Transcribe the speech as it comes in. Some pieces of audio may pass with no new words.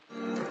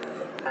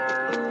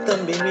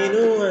தம்பி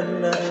மீனு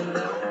அண்ணன்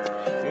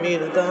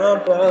மீனு தான்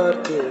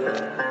பார்த்து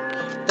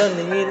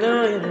தண்ணினா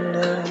என்ன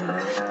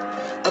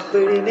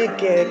அப்படின்னு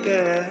கேட்க,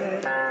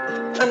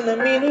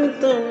 அண்ணன் மீனு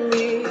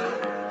தம்பி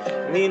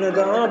மீனு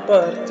தான்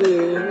பார்த்து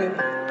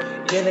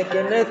எனக்கு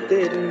என்ன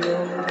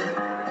தெரியும்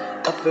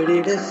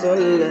அப்படின்னு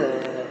சொல்ல,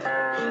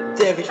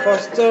 டேவிட்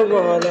ஃபாஸ்டர்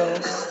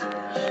வாலஸ்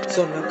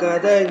சொன்ன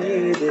கதை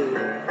இது.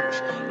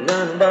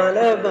 நான் பால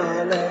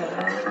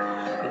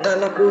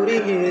நல்லா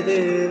புரியுது.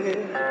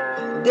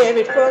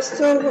 டேவிட்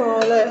ஃபாஸ்டர்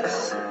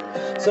வாலஸ்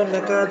சொன்ன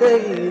கதை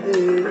இது.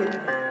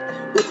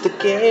 உத்து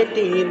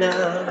கேட்டீனா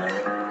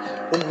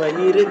உண்மை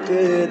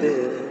இருக்குது.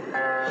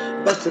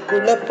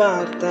 பஸ்ஸுக்குள்ள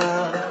பார்த்தா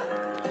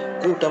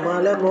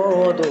கூட்டமால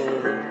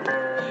மோதும்,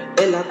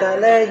 எல்லா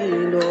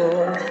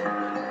தலையிலும்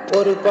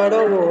ஒரு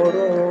படம்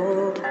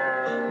ஓடும்.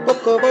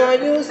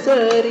 பொக்கவாயும்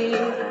சரி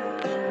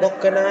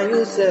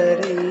மொக்கனாயும்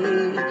சரி,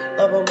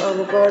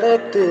 அவன்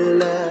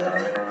படத்துல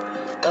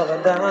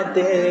அவன் தான்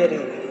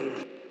தேறி.